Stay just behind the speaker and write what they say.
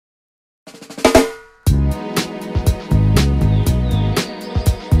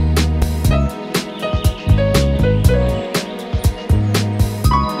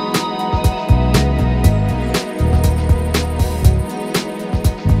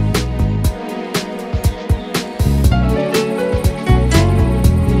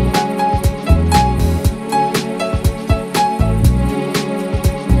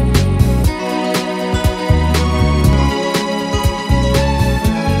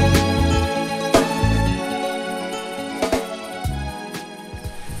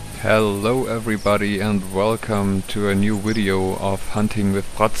Hello everybody and welcome to a new video of Hunting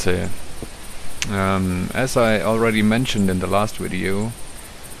with Pratze. As I already mentioned in the last video,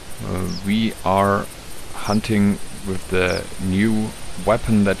 we are hunting with the new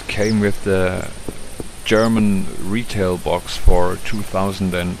weapon that came with the German retail box for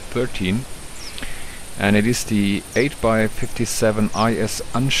 2013, and it is the 8x57 IS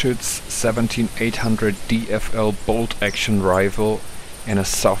Anschütz 17800 DFL bolt action rifle in a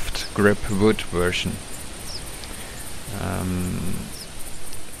soft grip wood version.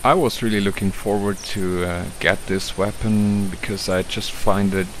 I was really looking forward to get this weapon because I just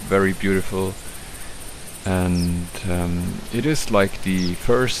find it very beautiful, and it is like the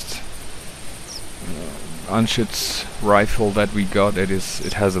first Anschütz rifle that we got. It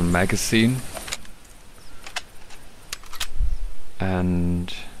has a magazine,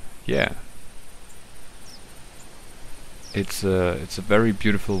 and yeah, it's a very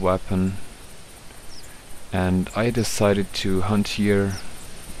beautiful weapon, and I decided to hunt here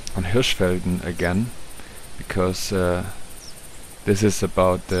on Hirschfelden again because this is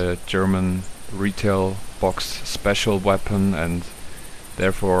about the German retail box special weapon, and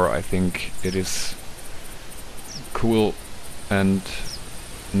therefore I think it is cool and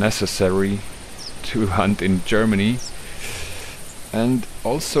necessary to hunt in Germany. And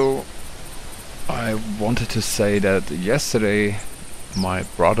also I wanted to say that yesterday my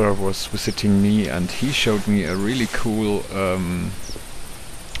brother was visiting me and he showed me a really cool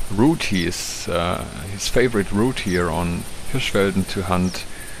route. His favorite route here on Hirschfelden to hunt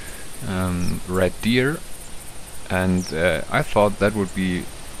red deer, and I thought that would be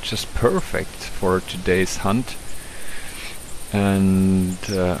just perfect for today's hunt, and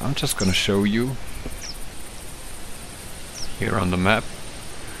I'm just gonna show you here on the map.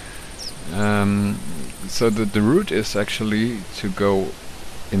 So the route is actually to go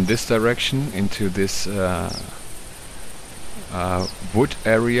in this direction into this wood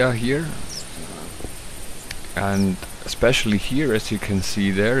area here, and especially here, as you can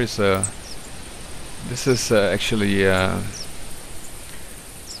see, there is this is actually yeah,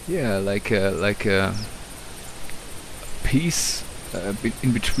 like a piece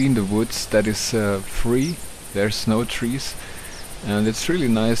in between the woods that is free. There's no trees, and it's really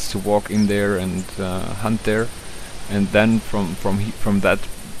nice to walk in there and hunt there. And then from that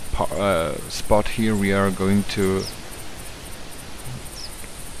spot here we are going to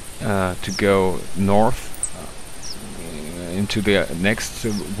go north into the next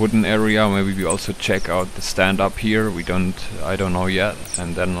wooden area. Maybe we also check out the stand up here. I don't know yet,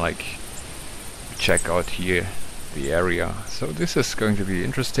 and then like check out here the area. So this is going to be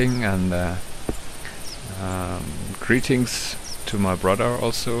interesting, and greetings to my brother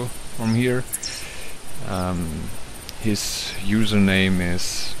also from here. His username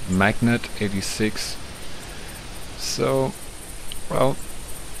is Magnet86. So, well,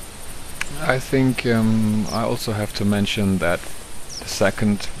 I think I also have to mention that the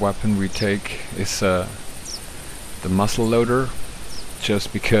second weapon we take is the muzzle loader,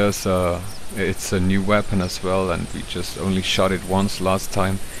 just because it's a new weapon as well, and we just only shot it once last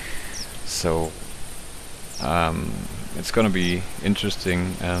time. So it's gonna be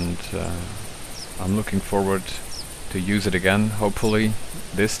interesting, and I'm looking forward to use it again, hopefully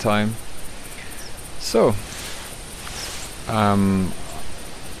this time. So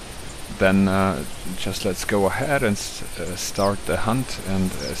then just let's go ahead and start the hunt,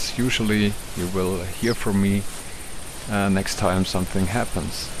 and as usually you will hear from me next time something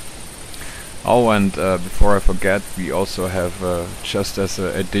happens. Oh, and before I forget, we also have just as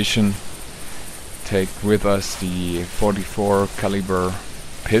an addition, take with us the 44 caliber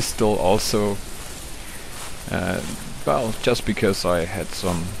pistol also. Well, just because I had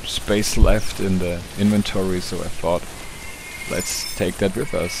some space left in the inventory, so I thought let's take that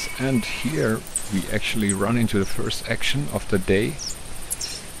with us. And here we actually run into the first action of the day,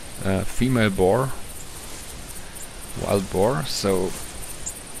 female boar, wild boar. So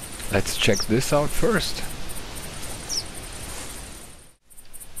let's check this out first.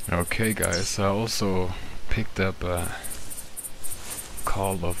 Okay guys, I also picked up a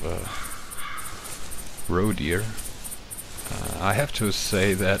call of a roe deer. I have to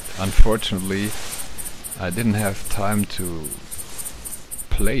say that unfortunately I didn't have time to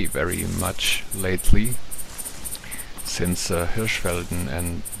play very much lately, since Hirschfelden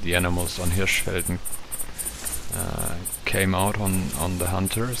and the animals on Hirschfelden came out on the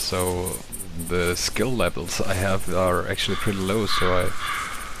hunter, so the skill levels I have are actually pretty low, so I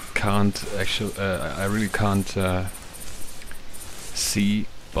can't actually I really can't see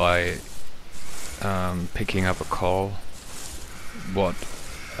by picking up a call what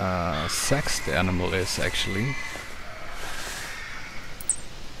sex the animal is actually.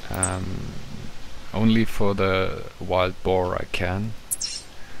 Only for the wild boar I can.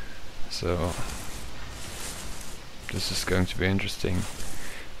 So this is going to be interesting.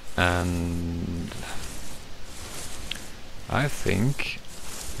 And I think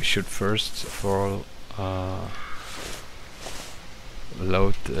we should first of all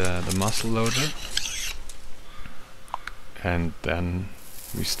load the muzzle loader, and then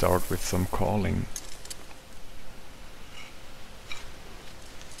we start with some calling.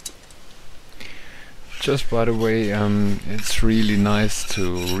 Just by the way, it's really nice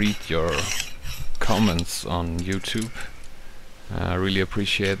to read your comments on YouTube. I really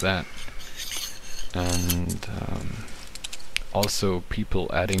appreciate that. And also people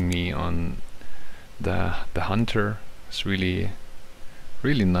adding me on the hunter. It's really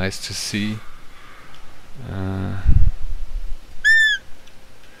nice to see.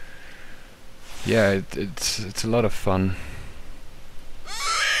 Yeah, it's a lot of fun.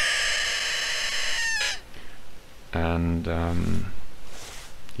 And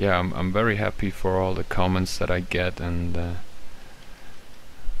yeah, I'm very happy for all the comments that I get, and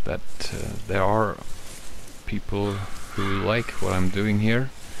that there are people who like what I'm doing here.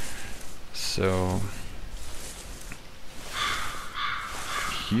 So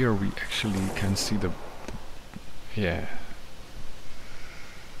here we actually can see the yeah,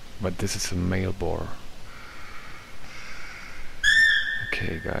 but this is a male boar.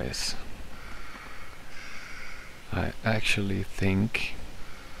 Okay guys, I actually think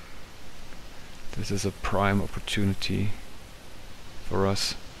this is a prime opportunity for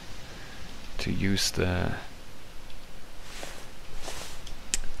us to use the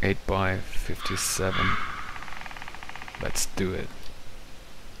 8x57. Let's do it.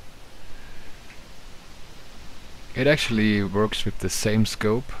 It actually works with the same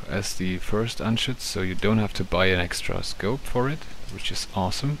scope as the first Anschütz, so you don't have to buy an extra scope for it, which is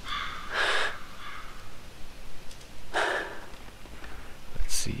awesome. Let's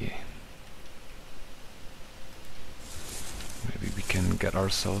see. Maybe we can get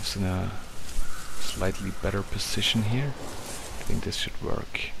ourselves in a slightly better position here. I think this should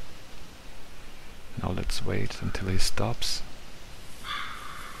work. Now let's wait until he stops.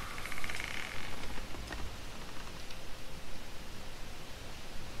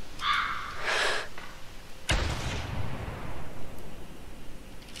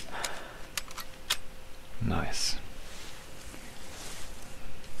 Nice.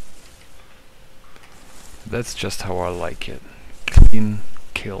 That's just how I like it. Clean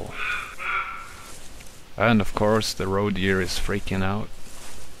kill. And of course the roe deer is freaking out.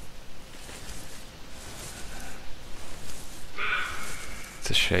 It's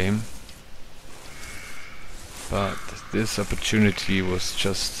a shame. But this opportunity was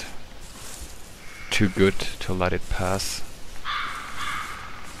just too good to let it pass.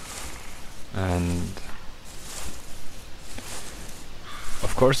 And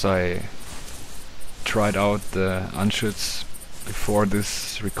of course I tried out the Anschütz before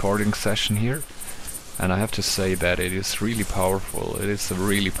this recording session here, and I have to say that it is really powerful. It is a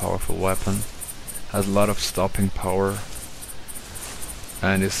really powerful weapon, has a lot of stopping power,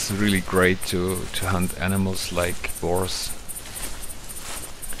 and it's really great to hunt animals like boars.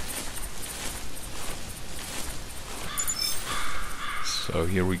 So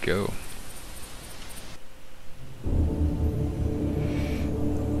here we go.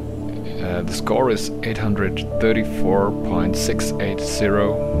 The score is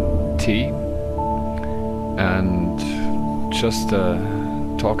 834.680 T, and just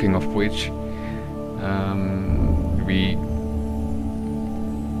talking of which, we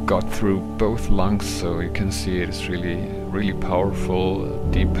got through both lungs, so you can see it is really powerful,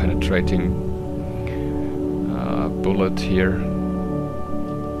 deep penetrating bullet here.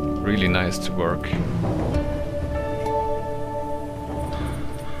 Really nice to work.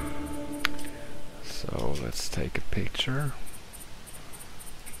 So let's take a picture.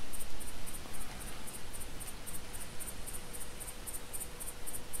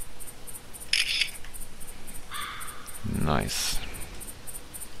 Nice.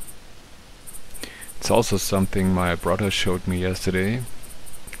 It's also something my brother showed me yesterday,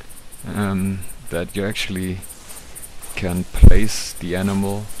 that you actually can place the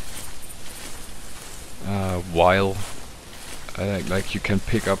animal while like you can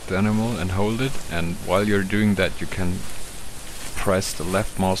pick up the animal and hold it, and while you're doing that you can press the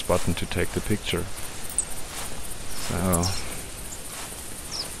left mouse button to take the picture. So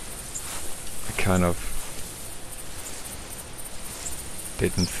I kind of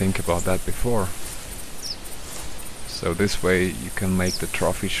didn't think about that before. So this way you can make the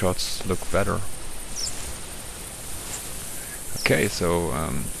trophy shots look better. Okay, so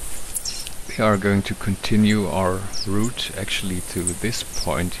we are going to continue our route actually to this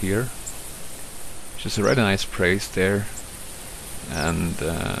point here, which is a really nice place there. And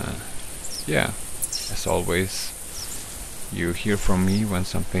yeah, as always, you hear from me when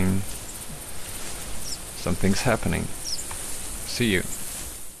something's happening. See you.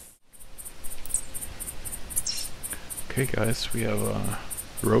 Okay guys, we have a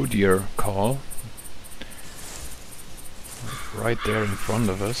roe deer call right there in front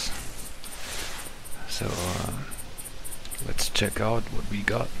of us. So let's check out what we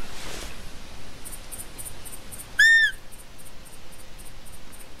got.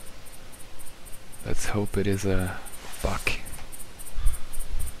 Let's hope it is a buck.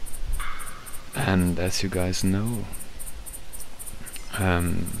 And as you guys know,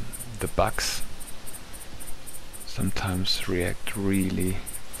 the bucks sometimes react really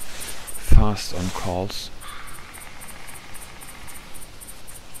fast on calls,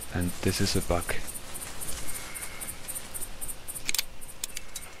 and this is a buck.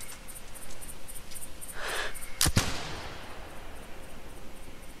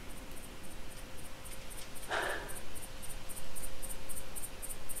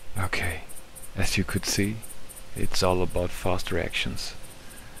 Okay, as you could see, it's all about fast reactions.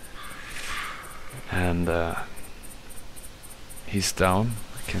 And he's down,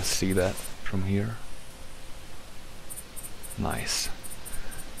 I can see that from here. Nice.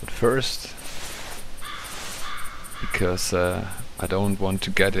 But first, because I don't want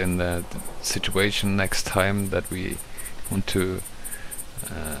to get in the situation next time that we want to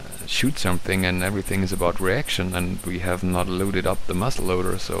shoot something and everything is about reaction and we have not loaded up the muzzle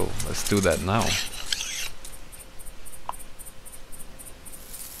loader, so let's do that now.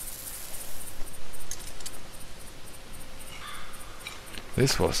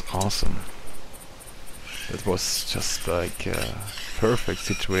 This was awesome. It was just like a perfect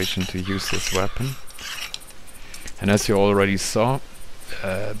situation to use this weapon. And as you already saw,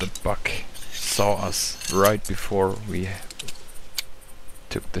 the buck saw us right before we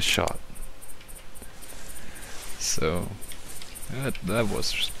took the shot. So that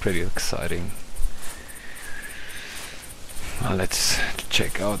was pretty exciting. Well, let's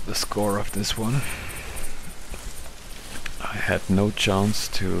check out the score of this one. I had no chance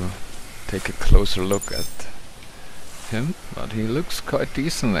to take a closer look at him, but he looks quite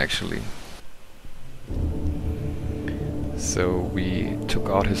decent actually. So we took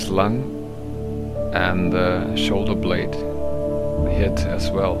out his lung and the shoulder blade hit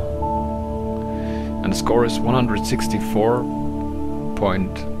as well. And the score is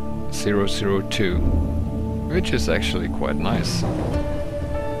 164.002, which is actually quite nice.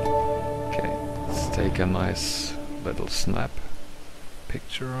 Okay, let's take a nice little snap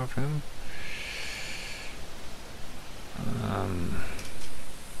picture of him.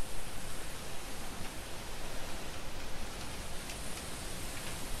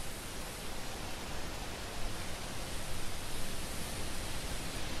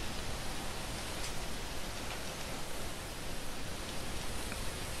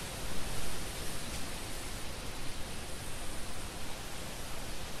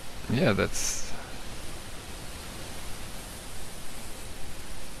 Yeah, that's...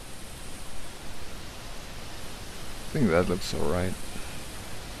 I think that looks alright.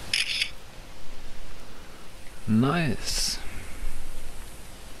 Nice.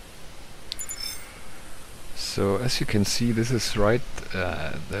 So as you can see, this is right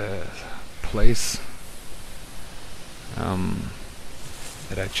the place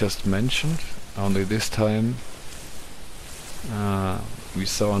that I just mentioned, only this time we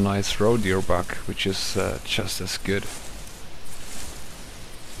saw a nice roe deer buck, which is just as good.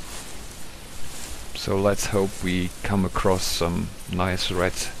 So let's hope we come across some nice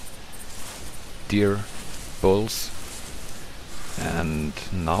red deer bulls. And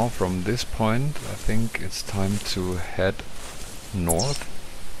now from this point I think it's time to head north.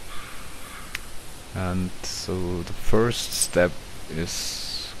 And so the first step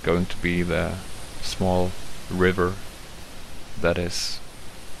is going to be the small river that is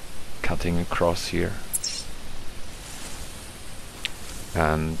cutting across here.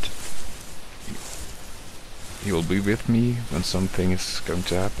 And you will be with me when something is going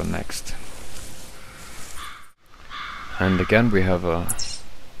to happen next. And again we have a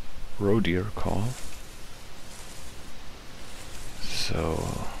roe deer call.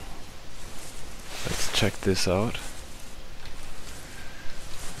 So let's check this out.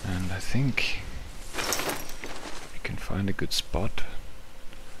 And I think we can find a good spot.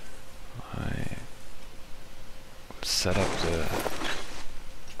 I will set up the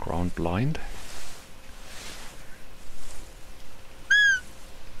ground blind.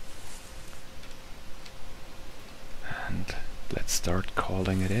 And let's start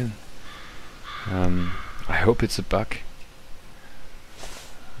calling it in. I hope it's a bug.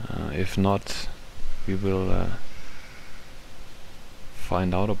 If not, we will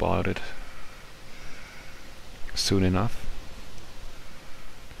find out about it soon enough.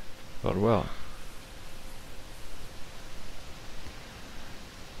 But well,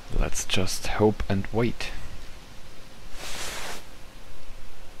 let's just hope and wait.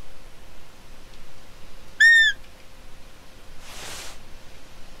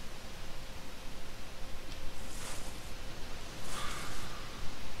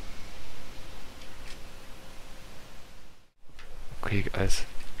 Okay guys,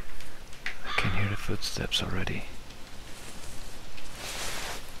 I can hear the footsteps already.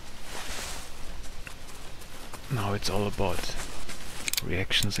 Now it's all about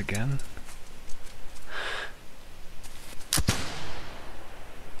reactions again.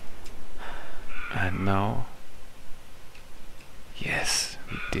 And now, yes,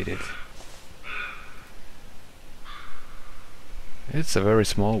 we did it. It's a very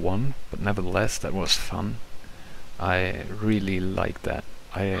small one, but nevertheless that was fun. I really like that.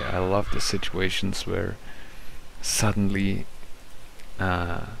 I love the situations where suddenly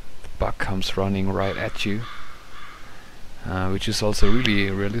the bug comes running right at you, which is also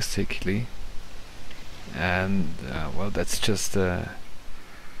really realistically, and well, that's just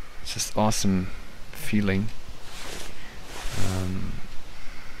awesome feeling.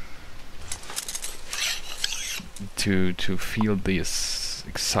 To feel this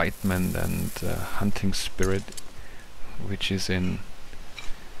excitement and hunting spirit, which is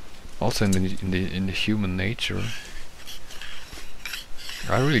also in the human nature.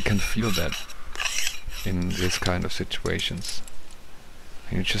 I really can feel that in this kind of situations.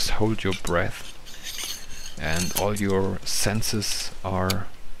 And you just hold your breath, and all your senses are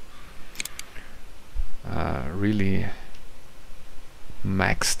really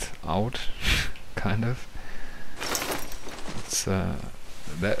maxed out, kind of. It's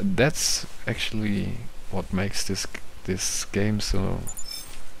that's actually what makes this game so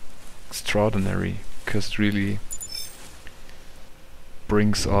extraordinary, because it really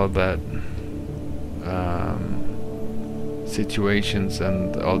brings all that situations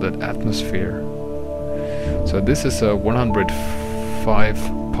and all that atmosphere. So this is a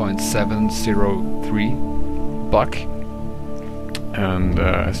 105.703 bug, and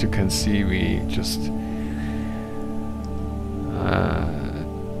as you can see, we just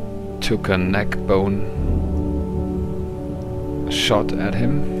took a neck bone shot at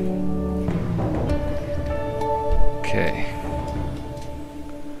him. Okay.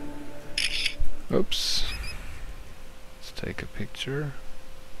 Oops. Let's take a picture.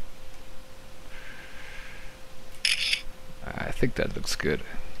 I think that looks good.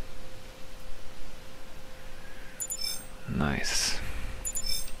 Nice.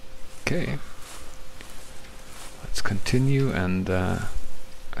 Okay. Let's continue, and I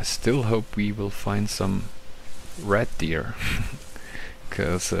still hope we will find some red deer,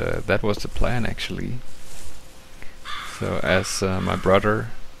 because that was the plan actually. So as my brother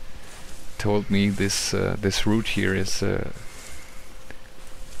told me, this route here is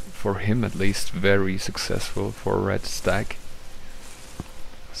for him at least very successful for red stag.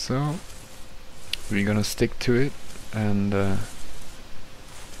 So we're gonna stick to it, and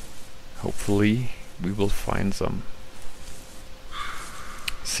hopefully we will find some.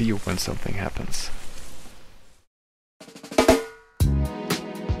 See you when something happens.